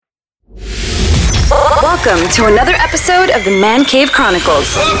Welcome to another episode of the Man Cave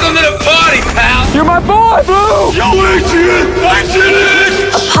Chronicles. Welcome to the party, pal! You're my boy, Blue! Yo, Adrian!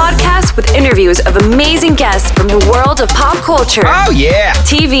 A podcast with interviews of amazing guests from the world of pop culture. Oh, yeah!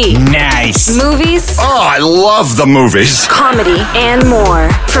 TV. Nice! Movies. Oh, I love the movies! Comedy and more.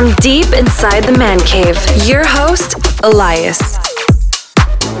 From deep inside the Man Cave, your host, Elias.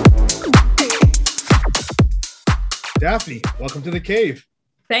 Daphne, welcome to the cave.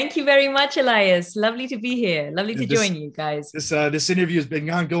 Thank you very much, Elias. Lovely to be here. Lovely to join you guys. This interview has been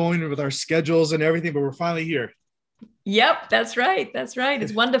ongoing with our schedules and everything, but we're finally here. Yep, that's right. That's right.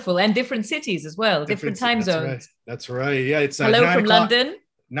 It's wonderful. And different cities as well, different time zones. That's right. Yeah, it's hello from London.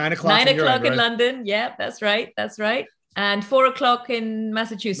 9 o'clock. 9 o'clock in London. Yeah, that's right. That's right. And 4 o'clock in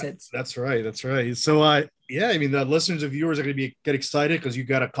Massachusetts. That's right. That's right. So, yeah, I mean, the listeners and viewers are going to get excited because you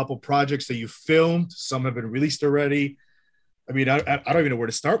got a couple projects that you filmed. Some have been released already. I mean, I don't even know where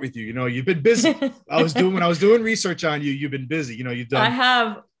to start with you. You know, you've been busy. When I was doing research on you, you've been busy. You know, you've done. I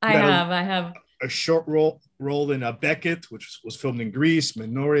have a short role in Beckett, which was filmed in Greece.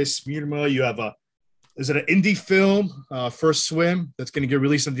 Minore, Smyrna. You have is it an indie film, First Swim, that's going to get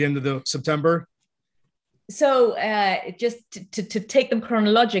released at the end of September? So just to take them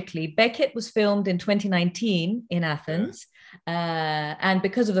chronologically, Beckett was filmed in 2019 in Athens. Yeah. And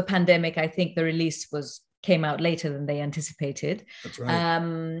because of the pandemic, I think the release came out later than they anticipated. That's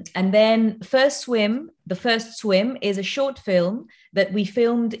right. And then The First Swim is a short film that we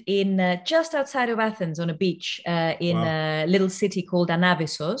filmed in just outside of Athens on a beach in a little city called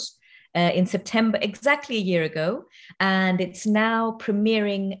Anavissos in September, exactly a year ago. And it's now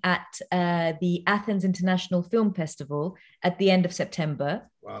premiering at the Athens International Film Festival at the end of September.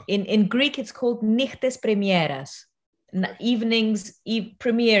 Wow. In Greek, it's called Nichtes Premieras,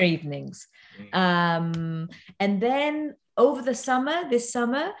 premiere evenings. And then over this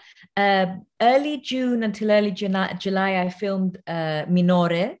summer, early June until early July, I filmed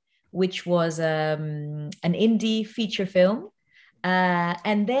Minore, which was an indie feature film.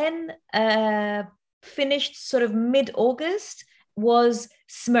 And then finished sort of mid-August was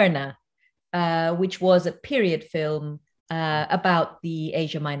Smyrna, which was a period film about the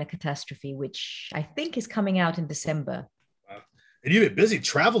Asia Minor catastrophe, which I think is coming out in December. And you've been busy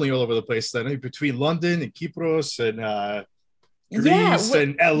traveling all over the place then, between London and Kypros and Greece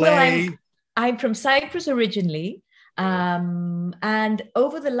and LA. Well, I'm from Cyprus originally. And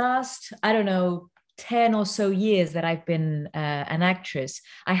over the last, 10 or so years that I've been an actress,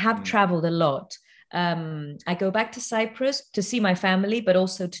 I have traveled a lot. I go back to Cyprus to see my family, but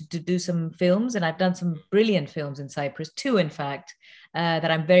also to do some films. And I've done some brilliant films in Cyprus, 2, in fact, that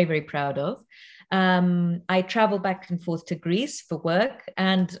I'm very, very proud of. I travel back and forth to Greece for work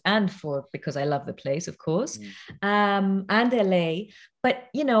and because I love the place, of course, and LA. But,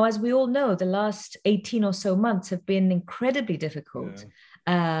 as we all know, the last 18 or so months have been incredibly difficult.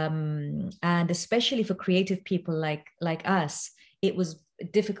 Yeah. And especially for creative people like us, it was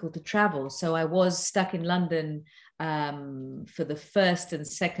difficult to travel. So I was stuck in London for the first and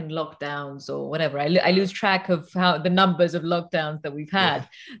second lockdowns or whatever. I lose track of how the numbers of lockdowns that we've had.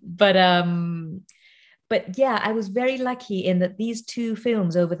 Yeah. But yeah, I was very lucky in that these 2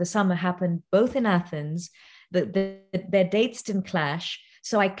 films over the summer happened both in Athens. Their dates didn't clash.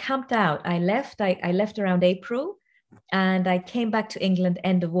 So I camped out. I left around April and I came back to England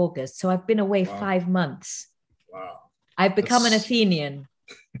end of August. So I've been away 5 months. Wow. I've become an Athenian.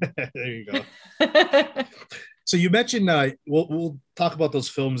 There you go. So you mentioned, we'll talk about those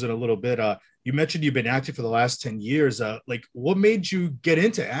films in a little bit. You mentioned you've been acting for the last 10 years. What made you get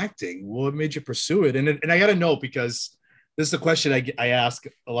into acting? What made you pursue it? And I got to know, because this is the question I ask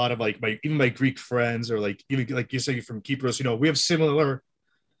a lot of even my Greek friends, or even like you say, you're from Kypros, we have similar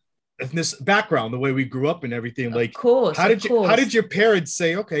ethnic background, the way we grew up and everything. Of course. How did your parents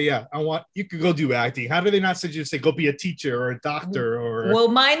say, okay, yeah, you could go do acting? How do they not say go be a teacher or a doctor? Or well,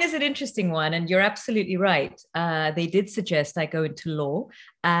 mine is an interesting one, and you're absolutely right. They did suggest I go into law,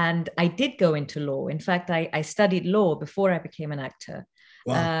 and I did go into law. In fact, I studied law before I became an actor.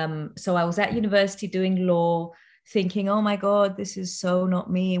 Wow. So I was at university doing law, thinking, oh my God, this is so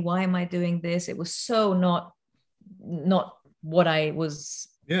not me. Why am I doing this? It was so not what I was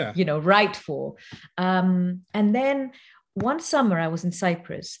right for. And then one summer I was in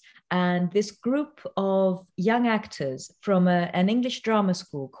Cyprus, and this group of young actors from an English drama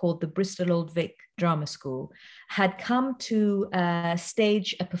school called the Bristol Old Vic Drama School had come to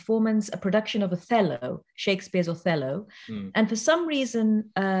stage a production of Othello, Shakespeare's Othello. And for some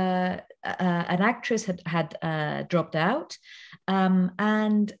reason, an actress had dropped out.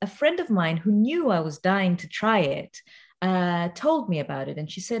 And a friend of mine who knew I was dying to try it told me about it, and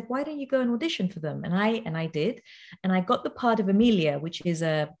she said, "Why don't you go and audition for them?" And I did, and I got the part of Emilia, which is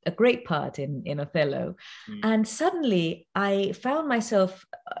a great part in Othello. And suddenly I found myself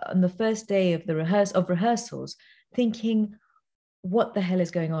on the first day of the rehearsals thinking, what the hell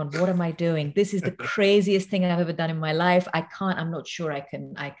is going on? What am I doing? This is the craziest thing I've ever done in my life. I'm not sure I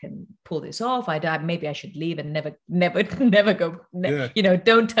can pull this off. Maybe I should leave and never go,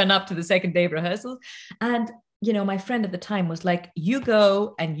 don't turn up to the second day of rehearsals. And, my friend at the time was like, you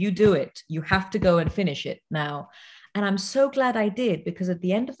go and you do it. You have to go and finish it now. And I'm so glad I did, because at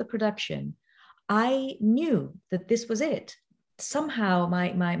the end of the production, I knew that this was it. Somehow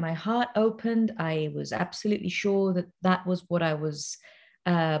my heart opened. I was absolutely sure that was what I was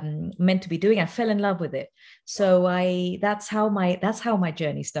meant to be doing. I fell in love with it. So that's how my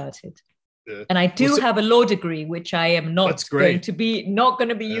journey started. And I do have a law degree, which I am not going to be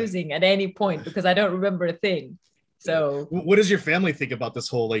using at any point, because I don't remember a thing. So what does your family think about this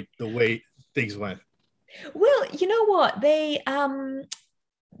whole, like, the way things went? Well, you know what? I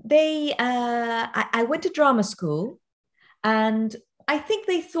went to drama school. And I think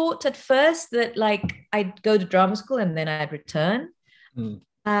they thought at first that, like, I'd go to drama school and then I'd return.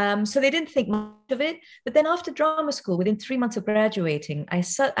 So they didn't think much of it. But then after drama school, within 3 months of graduating, I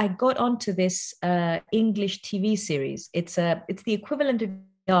got onto this English TV series. It's the equivalent of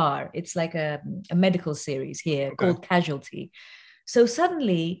ER. It's like a medical series here called Casualty. So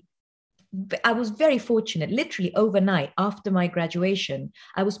suddenly, I was very fortunate. Literally overnight after my graduation,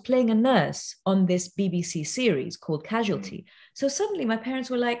 I was playing a nurse on this BBC series called Casualty. So suddenly my parents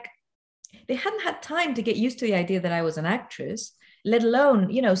were like, they hadn't had time to get used to the idea that I was an actress, let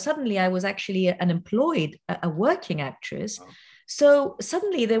alone, suddenly I was actually an employed, a working actress. Oh. So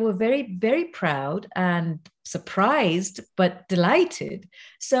suddenly they were very, very proud and surprised, but delighted.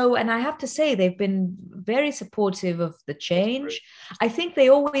 So, and I have to say, they've been very supportive of the change. I think they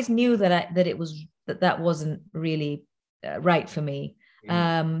always knew that wasn't really right for me.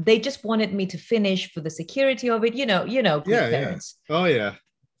 They just wanted me to finish for the security of it, parents. Oh yeah.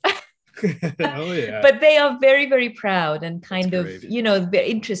 Oh yeah. But they are very, very proud and kind of, they're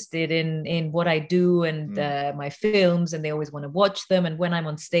interested in what I do and my films, and they always want to watch them. And when I'm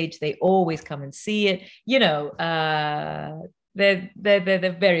on stage, they always come and see it.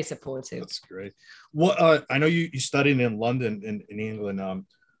 They're very supportive. That's great. What I know you studied in London, in England.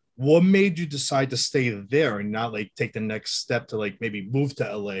 What made you decide to stay there and not, like, take the next step to, like, maybe move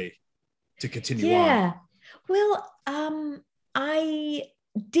to LA to continue on? Yeah. Well, I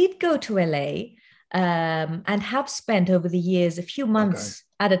did go to LA and have spent over the years a few months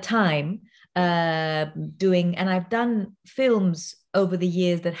at a time doing, and I've done films over the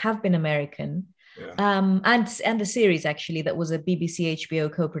years that have been American. And a series actually that was a BBC HBO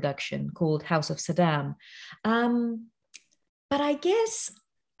co-production called House of Saddam. But I guess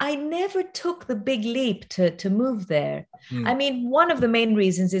I never took the big leap to move there. I mean, one of the main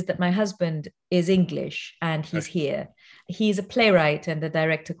reasons is that my husband is English and he's here. He's a playwright and a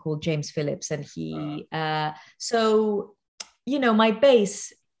director called James Phillips. And my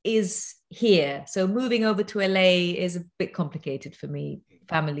base is here. So moving over to LA is a bit complicated for me,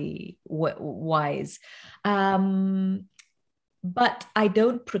 family wise. But I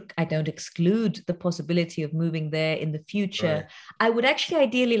don't exclude the possibility of moving there in the future. Right. I would actually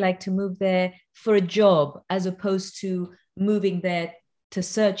ideally like to move there for a job, as opposed to moving there to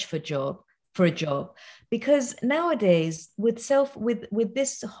search for a job, because nowadays with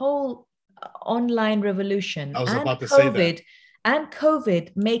this whole online revolution and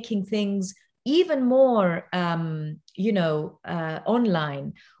COVID making things even more online,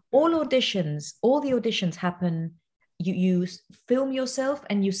 all the auditions happen. You film yourself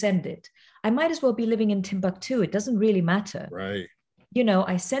and you send it. I might as well be living in Timbuktu. It doesn't really matter. Right.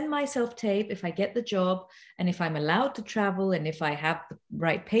 I send my self-tape if I get the job, and if I'm allowed to travel, and if I have the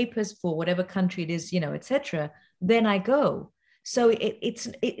right papers for whatever country it is, etc., then I go. So it's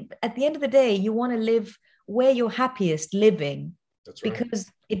at the end of the day, you want to live where you're happiest living. That's right.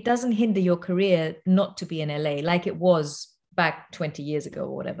 Because it doesn't hinder your career not to be in LA like it was back 20 years ago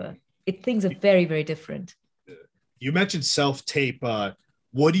or whatever. Things are very, very different. You mentioned self-tape.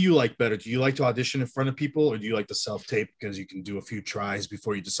 What do you like better? Do you like to audition in front of people, or do you like the self-tape because you can do a few tries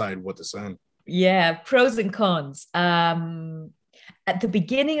before you decide what to send? Yeah, pros and cons. At the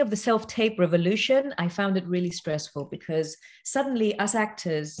beginning of the self-tape revolution, I found it really stressful because suddenly us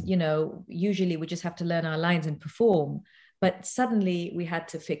actors, usually we just have to learn our lines and perform. But suddenly we had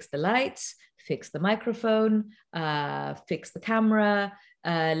to fix the lights, fix the microphone, fix the camera,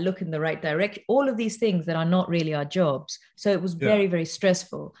 look in the right direction, all of these things that are not really our jobs. So it was very, very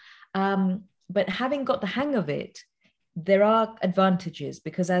stressful. But having got the hang of it, there are advantages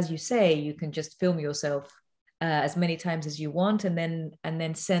because, as you say, you can just film yourself as many times as you want, and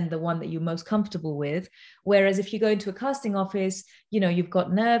then send the one that you're most comfortable with. Whereas if you go into a casting office, you've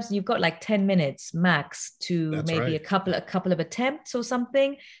got nerves, you've got like 10 minutes max to That's maybe right. a couple of attempts or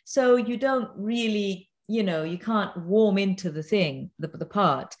something. So you don't really, you can't warm into the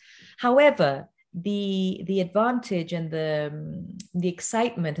part. However, the advantage and the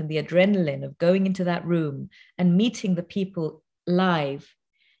excitement and the adrenaline of going into that room and meeting the people live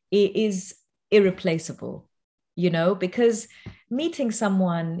is irreplaceable, because meeting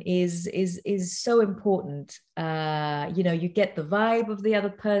someone is so important. You get the vibe of the other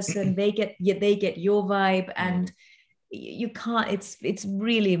person, they get your vibe, and you can't, it's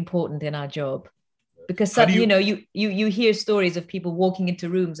really important in our job. Because you hear stories of people walking into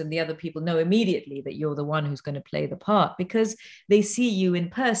rooms and the other people know immediately that you're the one who's going to play the part because they see you in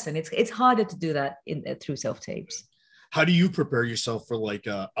person. It's harder to do that through self-tapes. How do you prepare yourself for like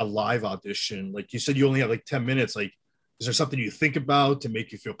a live audition? Like you said, you only have like 10 minutes. Like, is there something you think about to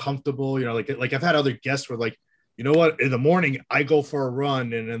make you feel comfortable? Like I've had other guests where like, you know what, in the morning I go for a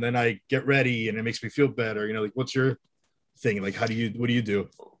run and then I get ready and it makes me feel better. Like what's your thing? Like what do you do?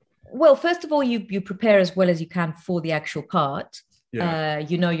 Well, first of all, you prepare as well as you can for the actual part. Yeah.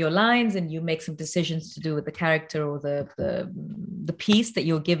 You know your lines and you make some decisions to do with the character or the piece that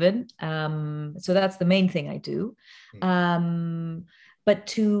you're given. So that's the main thing I do. But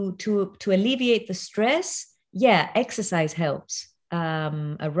to alleviate the stress, exercise helps.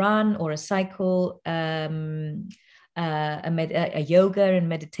 A run or a cycle, a yoga and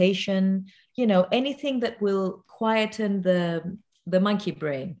meditation. Anything that will quieten the monkey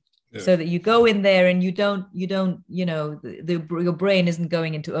brain. Yeah. So that you go in there and you don't, your brain isn't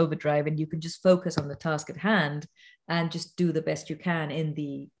going into overdrive and you can just focus on the task at hand and just do the best you can in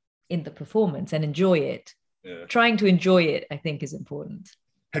the performance and enjoy it. Yeah. Trying to enjoy it, I think, is important.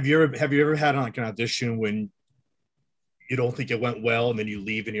 Have you ever had like an audition when you don't think it went well and then you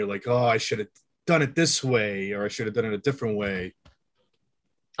leave and you're like, oh, I should have done it this way or I should have done it a different way?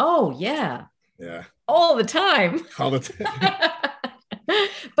 Oh, yeah. Yeah. All the time. All the time.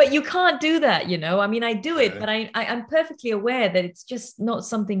 But you can't do that, I mean, I do it, but I'm perfectly aware that it's just not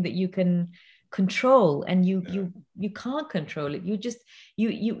something that you can control, and you can't control it. You just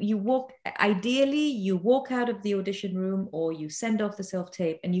you walk, ideally you walk out of the audition room or you send off the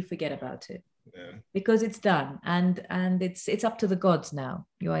self-tape and you forget about it. Yeah. Because it's done and it's up to the gods now.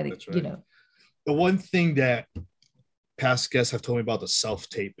 You either, right. The one thing that past guests have told me about the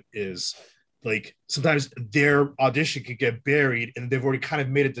self-tape is like sometimes their audition could get buried and they've already kind of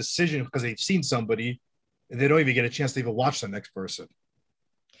made a decision because they've seen somebody and they don't even get a chance to even watch the next person.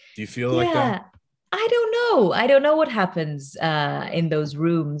 Do you feel like that? I don't know what happens in those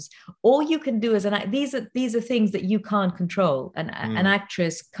rooms. All you can do is, these are things that you can't control. An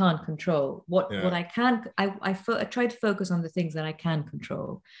actress can't control. What I can, I try to focus on the things that I can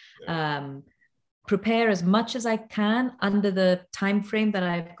control. Yeah. Prepare as much as I can under the time frame that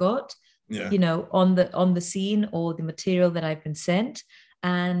I've got. Yeah. On the scene or the material that I've been sent,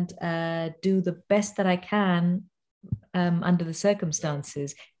 and do the best that I can under the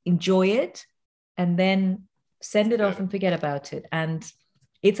circumstances. Enjoy it, and then send it off and forget about it. And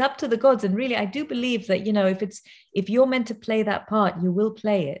it's up to the gods. And really, I do believe that if you're meant to play that part, you will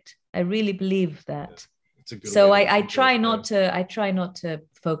play it. I really believe that. Yeah. So I try not to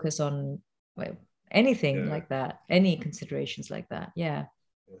focus on anything like that, any considerations like that. Yeah.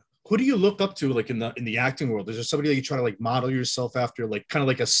 Who do you look up to, like in the acting world? Is there somebody that you try to like model yourself after, like kind of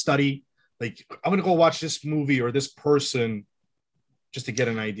like a study? Like, I'm gonna go watch this movie or this person just to get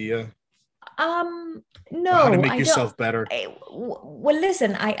an idea. No. How to make yourself better? Well,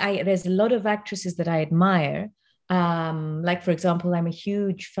 listen, I there's a lot of actresses that I admire. Like, for example, I'm a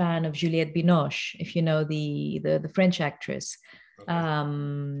huge fan of Juliette Binoche, if you know the French actress.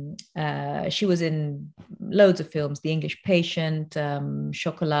 Okay. She was in loads of films, The English Patient,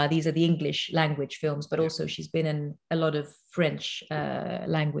 Chocolat. These are the English language films, but also she's been in a lot of French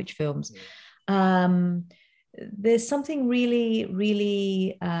language films. Yeah. There's something really,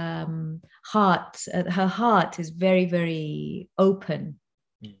 really her heart is very, very open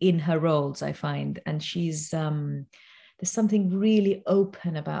in her roles, I find, and she's there's something really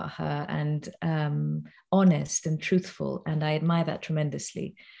open about her and honest and truthful, and I admire that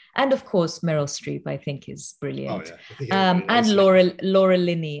tremendously. And of course, Meryl Streep, I think, is brilliant. Oh, yeah. And Laura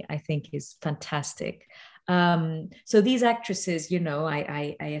Linney, I think, is fantastic. So these actresses,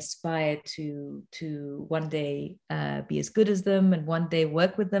 I aspire to one day be as good as them, and one day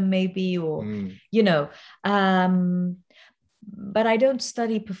work with them, maybe, or but I don't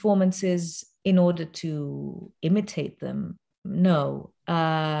study performances in order to imitate them. No,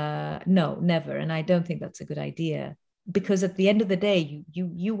 no, never. And I don't think that's a good idea, because at the end of the day,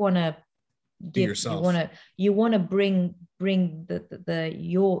 you want to Be yourself. you want to bring the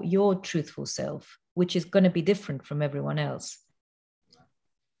your truthful self, which is going to be different from everyone else.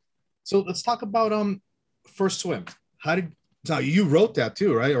 So let's talk about First Swim. How did you wrote that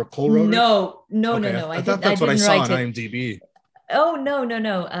too, right? Or co-wrote it? No. I thought that's what I saw on IMDb. Oh, no.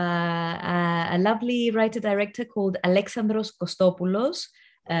 A lovely writer-director called Alexandros Kostopoulos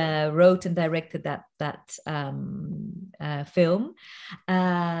wrote and directed that film.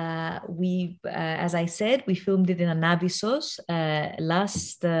 As I said, we filmed it in Anavissos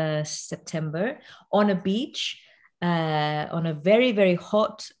last September on a beach, on a very, very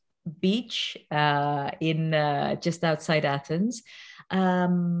hot beach in just outside Athens.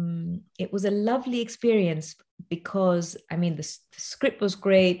 It was a lovely experience because, I mean, the script was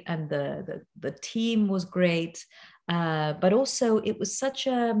great and the team was great, but also it was such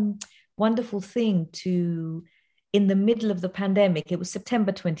a wonderful thing to, in the middle of the pandemic, it was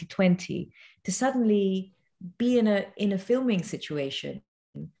September 2020, to suddenly be in a filming situation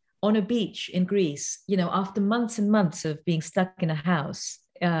on a beach in Greece, after months and months of being stuck in a house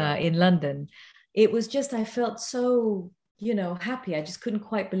in London. It was just, I felt so, happy. I just couldn't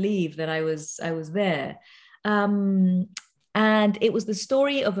quite believe that I was there. And it was the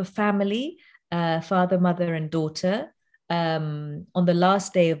story of a family, father, mother, and daughter, on the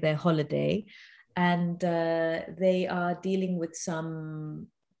last day of their holiday. And they are dealing with some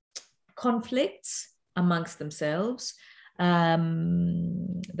conflicts amongst themselves.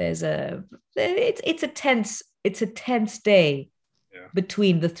 It's a tense day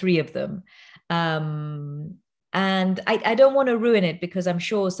between the three of them. And I don't want to ruin it because I'm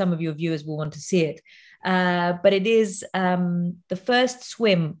sure some of your viewers will want to see it. But it is the first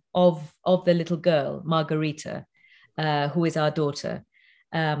swim of the little girl, Margarita, who is our daughter.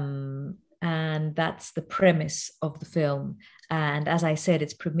 And that's the premise of the film. And as I said,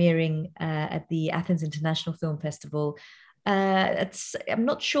 it's premiering at the Athens International Film Festival. I'm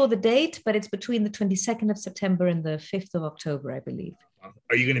not sure the date, but it's between the 22nd of September and the 5th of October, I believe.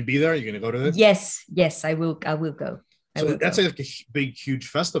 Are you going to be there? Are you going to go to this? Yes, I will go. So that's like a big, huge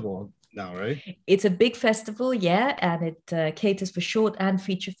festival now, right? It's a big festival, yeah, and it caters for short and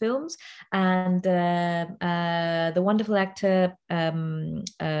feature films. And the wonderful actor,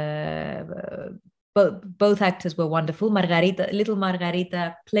 both actors were wonderful. Little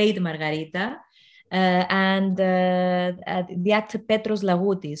Margarita played Margarita. And the actor Petros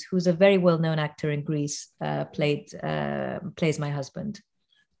Lagoutis, who's a very well-known actor in Greece, plays my husband.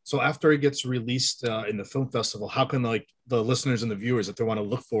 So after it gets released in the film festival, how can the listeners and the viewers, if they want to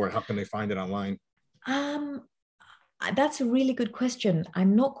look for it, how can they find it online? That's a really good question.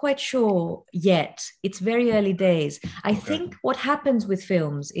 I'm not quite sure yet. It's very early days. I think what happens with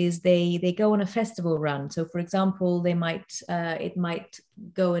films is they go on a festival run. So, for example, it might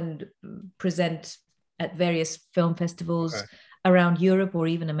go and present at various film festivals around Europe or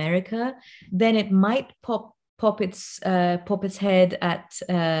even America. Then it might pop its head at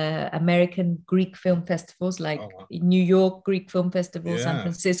American Greek film festivals like New York Greek Film Festival, San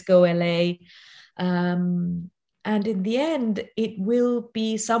Francisco, LA. And in the end, it will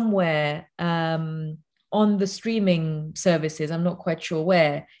be somewhere on the streaming services. I'm not quite sure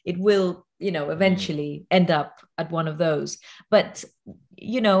where. It will, eventually end up at one of those. But,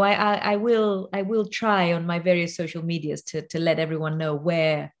 I will try on my various social medias to let everyone know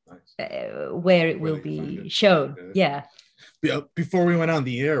where it will be shown. Yeah. Before we went on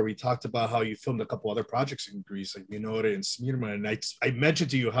the air, we talked about how you filmed a couple other projects in Greece, like Minore and Smyrna. And I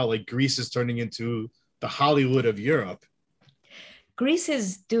mentioned to you how Greece is turning into the Hollywood of Europe. Greece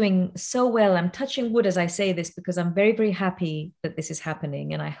is doing so well. I'm touching wood as I say this because I'm very, very happy that this is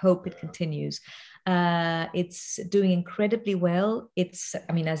happening and I hope it continues. It's doing incredibly well.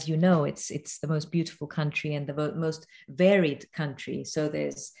 As you know, it's the most beautiful country and the most varied country. So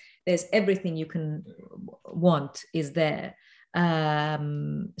there's everything you can want is there.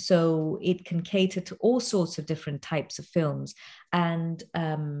 So it can cater to all sorts of different types of films. And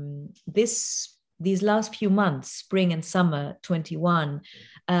these last few months, spring and summer 21,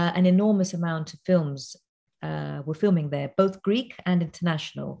 an enormous amount of films were filming there, both Greek and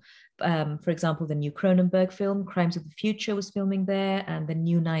international. For example, the new Cronenberg film, Crimes of the Future, was filming there, and the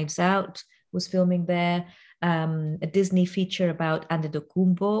new Knives Out was filming there. A Disney feature about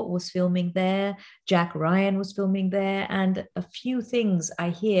Antetokounmpo was filming there. Jack Ryan was filming there, and a few things I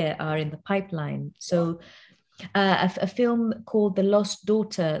hear are in the pipeline. So A film called The Lost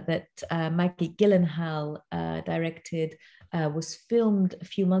Daughter that Maggie Gyllenhaal directed. Was filmed a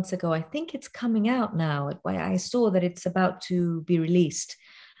few months ago. I think it's coming out now. I saw that it's about to be released.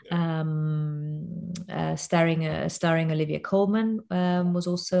 Starring Olivia Colman, was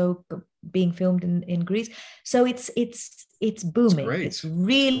also being filmed in Greece. So it's booming. It's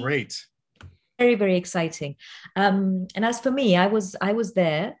really great, very, very exciting. And as for me, I was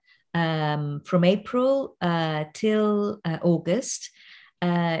there from April till August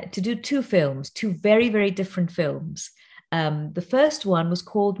to do two very, very different films. The first one was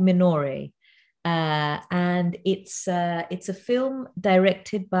called Minore, and it's a film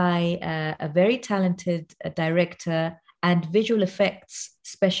directed by a very talented director and visual effects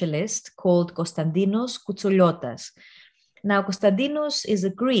specialist called Konstantinos Koutsoulotas. Now, Konstantinos is a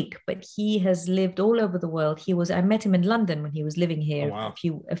Greek, but he has lived all over the world. I met him in London when he was living here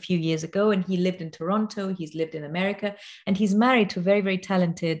a few years ago, and he lived in Toronto. He's lived in America, and he's married to a very, very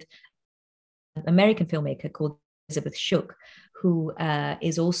talented American filmmaker called Elizabeth Shook, who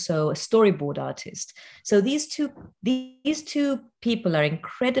is also a storyboard artist. So these two people are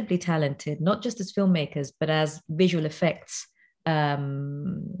incredibly talented, not just as filmmakers, but as visual effects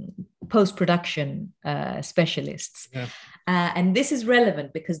post-production specialists. Yeah. And this is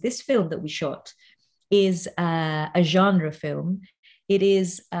relevant because this film that we shot is a genre film. It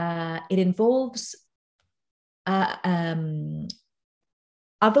involves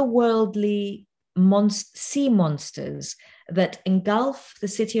otherworldly sea monsters that engulf the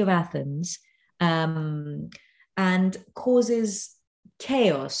city of Athens and causes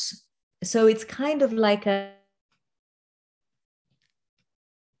chaos. So it's kind of like in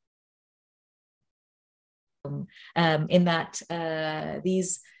that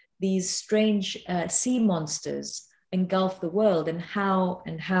these strange sea monsters engulf the world, and how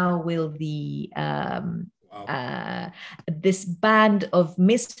will this band of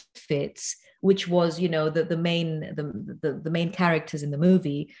misfits, which was, the main characters in the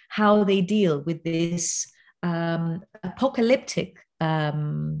movie, how they deal with this apocalyptic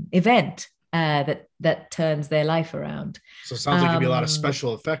event that turns their life around. So it sounds like there'll be a lot of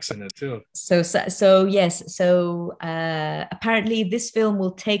special effects in it too. So yes. So apparently this film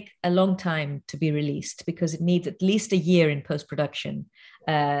will take a long time to be released because it needs at least a year in post-production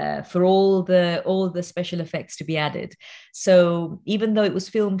for all the special effects to be added. So even though it was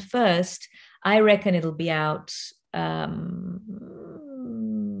filmed first, I reckon it'll be out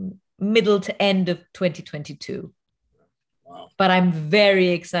middle to end of 2022. Wow. But I'm very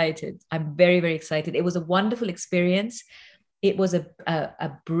excited. I'm very, very excited. It was a wonderful experience. It was a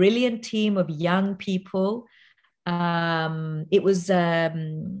brilliant team of young people. It was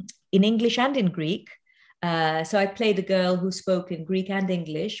in English and in Greek. So I played a girl who spoke in Greek and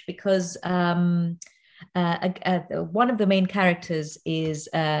English because one of the main characters is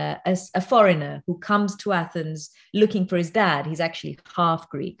a foreigner who comes to Athens looking for his dad. He's actually half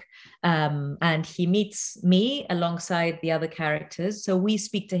Greek. And he meets me alongside the other characters. So we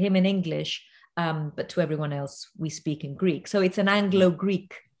speak to him in English, but to everyone else, we speak in Greek. So it's an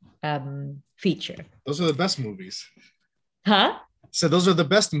Anglo-Greek feature. Those are the best movies. Huh? So those are the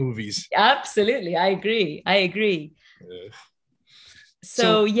best movies. Absolutely. I agree.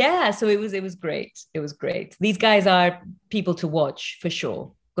 So it was great. It was great. These guys are people to watch for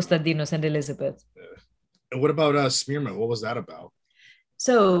sure. Konstantinos and Elizabeth. And what about Smyrna? What was that about?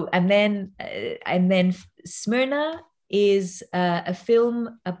 So and then Smyrna is a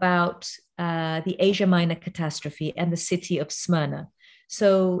film about the Asia Minor catastrophe and the city of Smyrna.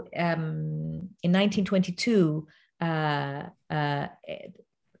 So in 1922,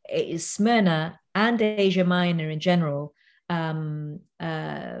 Smyrna and Asia Minor in general.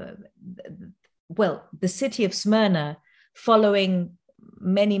 The city of Smyrna, following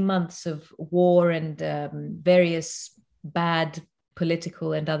many months of war and various bad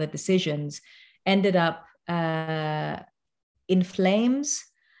political and other decisions, ended up in flames,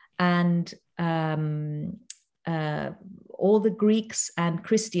 and all the Greeks and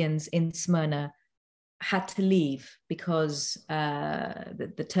Christians in Smyrna had to leave because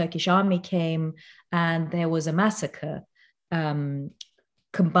the Turkish army came and there was a massacre.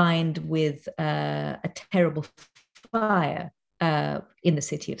 Combined with a terrible fire in the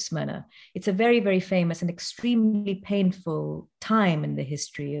city of Smyrna. It's a very, very famous and extremely painful time in the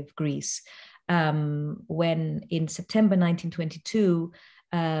history of Greece, when in September 1922,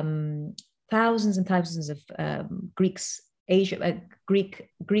 thousands and thousands of Greeks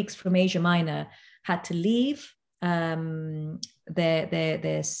from Asia Minor had to leave their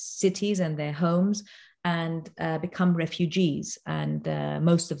cities and their homes and become refugees. And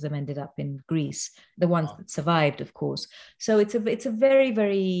most of them ended up in Greece, the ones that survived, of course. So it's a very,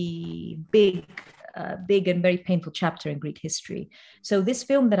 very big and very painful chapter in Greek history. So this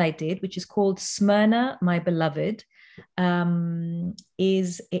film that I did, which is called Smyrna, My Beloved,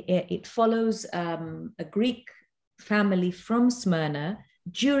 it follows a Greek family from Smyrna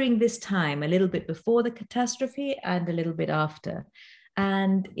during this time, a little bit before the catastrophe and a little bit after.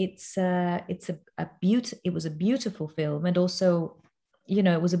 And it was a beautiful film, and also,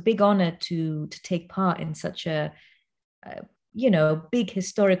 it was a big honor to take part in such a big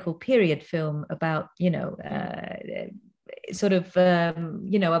historical period film about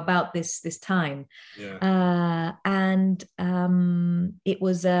about this time. And it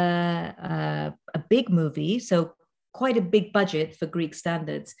was a big movie, so quite a big budget for Greek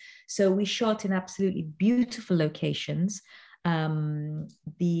standards. So we shot in absolutely beautiful locations.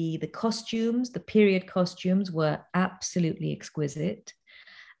 The costumes, the period costumes, were absolutely exquisite.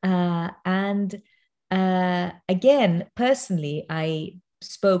 And again, personally, I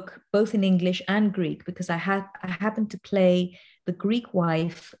spoke both in English and Greek because I happened to play the Greek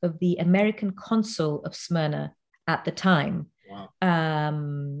wife of the American consul of Smyrna at the time. Wow.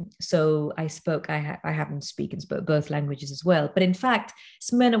 So I happen to speak and spoke both languages as well. But in fact,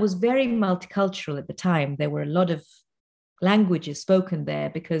 Smyrna was very multicultural at the time. There were a lot of languages spoken there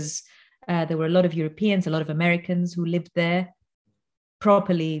because there were a lot of Europeans, a lot of Americans who lived there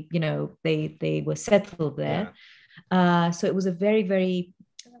properly. They were settled there. Yeah. So it was a very, very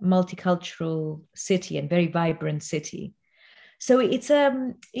multicultural city and very vibrant city. So it's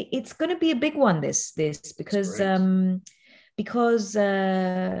going to be a big one, this because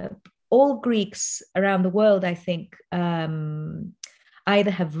all Greeks around the world, I think,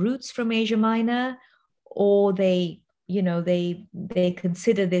 either have roots from Asia Minor, or they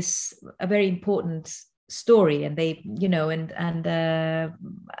consider this a very important story, and they,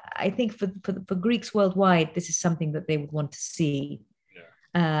 I think for Greeks worldwide, this is something that they would want to see.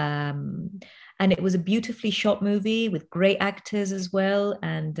 Yeah. And it was a beautifully shot movie with great actors as well,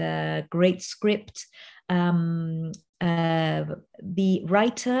 and great script. The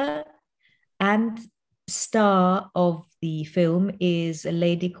writer and star of the film is a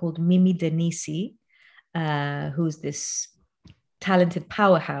lady called Mimi Denisi, who's this talented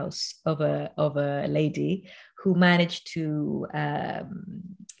powerhouse of a lady who managed to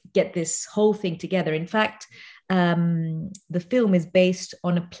get this whole thing together. In fact, the film is based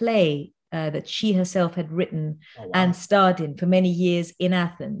on a play that she herself had written and starred in for many years in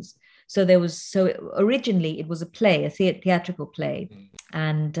Athens. So originally it was a play, a theatrical play,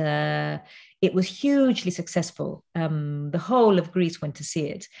 and it was hugely successful. The whole of Greece went to see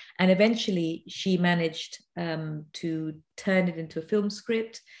it, and eventually she managed to turn it into a film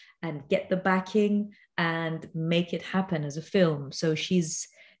script and get the backing and make it happen as a film. So she's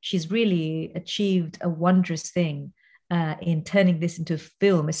really achieved a wondrous thing in turning this into a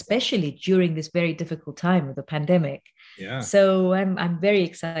film, especially during this very difficult time of the pandemic. Yeah. So I'm very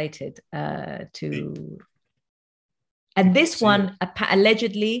excited to. And this one,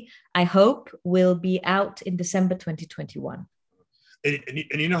 allegedly, I hope, will be out in December 2021. And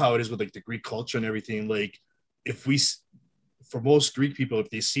you know how it is with like the Greek culture and everything. Like, for most Greek people, if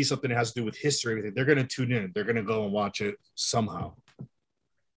they see something that has to do with history, everything, they're going to tune in. They're going to go and watch it somehow.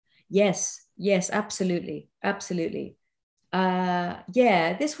 Yes, absolutely.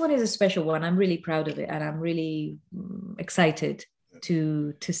 Yeah, this one is a special one. I'm really proud of it, and I'm really excited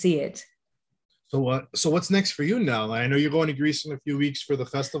to see it. So what's next for you now? I know you're going to Greece in a few weeks for the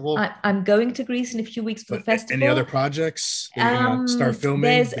festival. I'm going to Greece in a few weeks for the festival. Any other projects that you're gonna start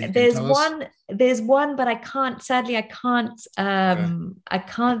filming? There's one, but I can't. Sadly, I can't. I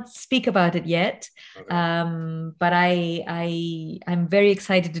can't speak about it yet. Okay. But I'm very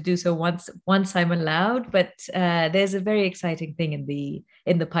excited to do so once I'm allowed. But there's a very exciting thing in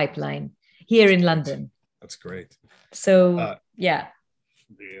the pipeline here in London. That's great. So yeah.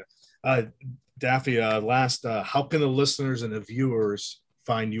 Daphne, how can the listeners and the viewers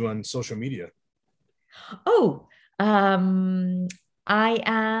find you on social media? Oh, I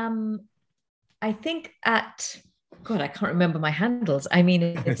am, I think I can't remember my handles. I mean,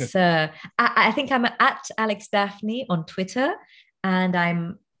 it's, I think I'm at Alex Daphne on Twitter, and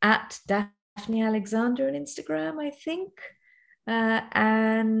I'm at Daphne Alexander on Instagram, I think,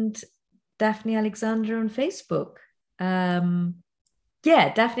 and Daphne Alexander on Facebook.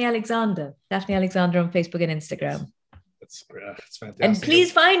 Yeah, Daphne Alexander on Facebook and Instagram. That's fantastic. And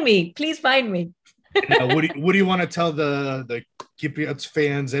please find me. Now, what do you want to tell the Cypriot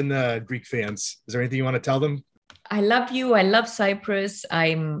fans and the Greek fans? Is there anything you want to tell them? I love you. I love Cyprus.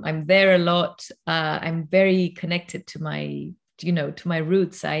 I'm there a lot. I'm very connected to my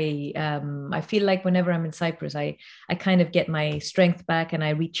roots. I feel like whenever I'm in Cyprus, I kind of get my strength back and I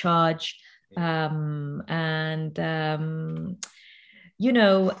recharge. And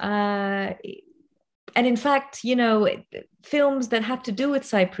in fact, films that have to do with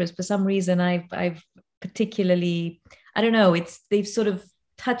Cyprus, for some reason, I've particularly, I don't know, they've sort of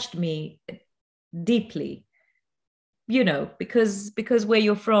touched me deeply, because where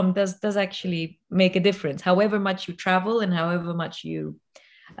you're from does actually make a difference. However much you travel and however much you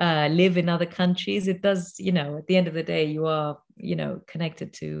live in other countries, it does, at the end of the day, you are,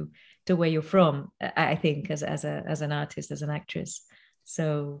 connected to where you're from, I think, as an artist, as an actress.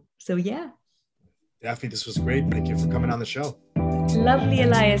 So yeah. Daphne, this was great. Thank you for coming on the show. Lovely,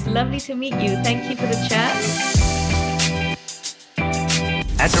 Elias. Lovely to meet you. Thank you for the chat.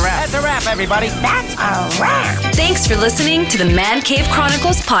 That's a wrap. That's a wrap, everybody. That's a wrap. Thanks for listening to the Man Cave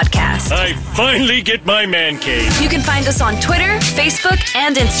Chronicles podcast. I finally get my man cave. You can find us on Twitter, Facebook,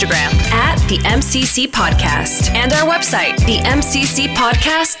 and Instagram at the MCC Podcast and our website,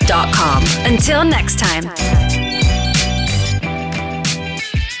 themccpodcast.com. Until next time.